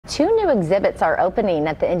Two new exhibits are opening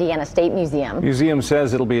at the Indiana State Museum. The museum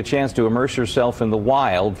says it'll be a chance to immerse yourself in the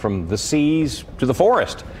wild, from the seas to the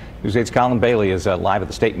forest. News 8's Colin Bailey is live at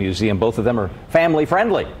the State Museum. Both of them are family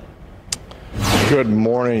friendly. Good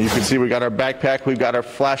morning. You can see we got our backpack, we've got our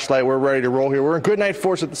flashlight, we're ready to roll here. We're in Goodnight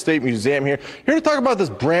Forest at the State Museum here to talk about this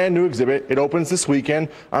brand new exhibit. It opens this weekend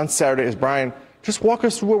on Saturday. As Brian, just walk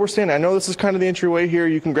us through what we're seeing. I know this is kind of the entryway here.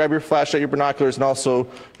 You can grab your flashlight, your binoculars, and also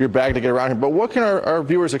your bag to get around here. But what can our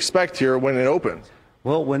viewers expect here when it opens?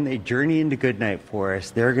 Well, when they journey into Goodnight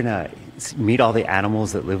Forest, they're going to meet all the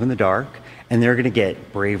animals that live in the dark, and they're going to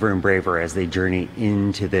get braver and braver as they journey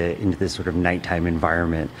into this sort of nighttime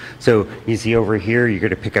environment. So you see over here, you're going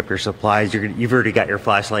to pick up your supplies. You've already got your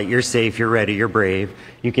flashlight. You're safe. You're ready. You're brave.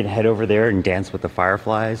 You can head over there and dance with the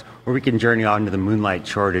fireflies, or we can journey on to the Moonlight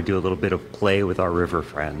Shore to do a little bit of play with our river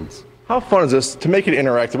friends. How fun is this to make it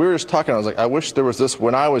interactive? We were just talking, I was like, I wish there was this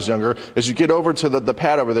when I was younger. As you get over to the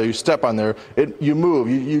pad over there, you step on there, you move,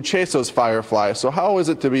 you chase those fireflies. So how is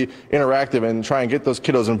it to be interactive and try and get those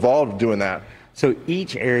kiddos involved doing that? So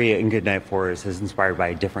each area in Goodnight Forest is inspired by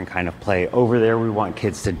a different kind of play. Over there, we want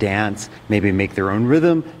kids to dance, maybe make their own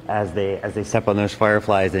rhythm as they step on those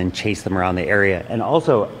fireflies and chase them around the area. And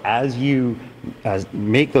also, as you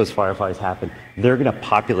make those fireflies happen, they're going to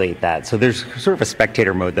populate that. So there's sort of a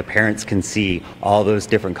spectator mode. The parents can see all those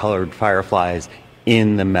different colored fireflies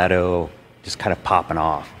in the meadow just kind of popping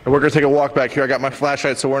off. And we're going to take a walk back here. I got my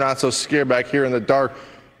flashlight so we're not so scared back here in the dark.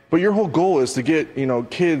 But your whole goal is to get,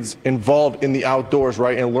 kids involved in the outdoors,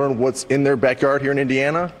 right, and learn what's in their backyard here in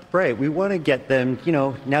Indiana? Right. We want to get them,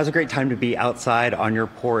 now's a great time to be outside on your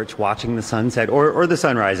porch watching the sunset or the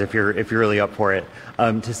sunrise if you're really up for it,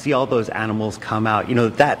 to see all those animals come out.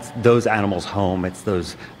 That's those animals' home. It's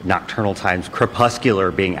those nocturnal times,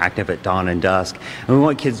 crepuscular, being active at dawn and dusk. And we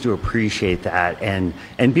want kids to appreciate that and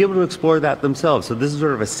be able to explore that themselves. So this is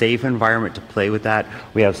sort of a safe environment to play with that.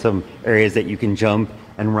 We have some areas that you can jump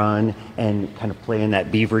and run and kind of play in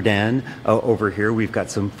that beaver den. Over here we've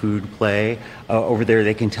got some food play. Over there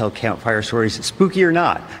they can tell campfire stories, spooky or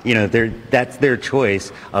not. That's their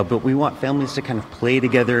choice. But we want families to kind of play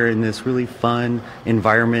together in this really fun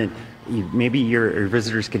environment. Maybe your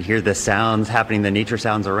visitors can hear the sounds happening, the nature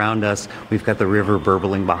sounds around us. We've got the river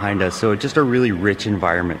burbling behind us. So just a really rich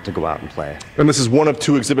environment to go out and play. And this is one of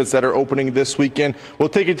two exhibits that are opening this weekend. We'll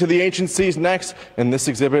take you to the Ancient Seas next, and this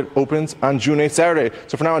exhibit opens on June 8th, Saturday.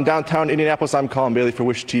 So for now in downtown Indianapolis, I'm Colin Bailey for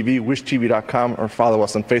Wish TV, wishtv.com, or follow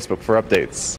us on Facebook for updates.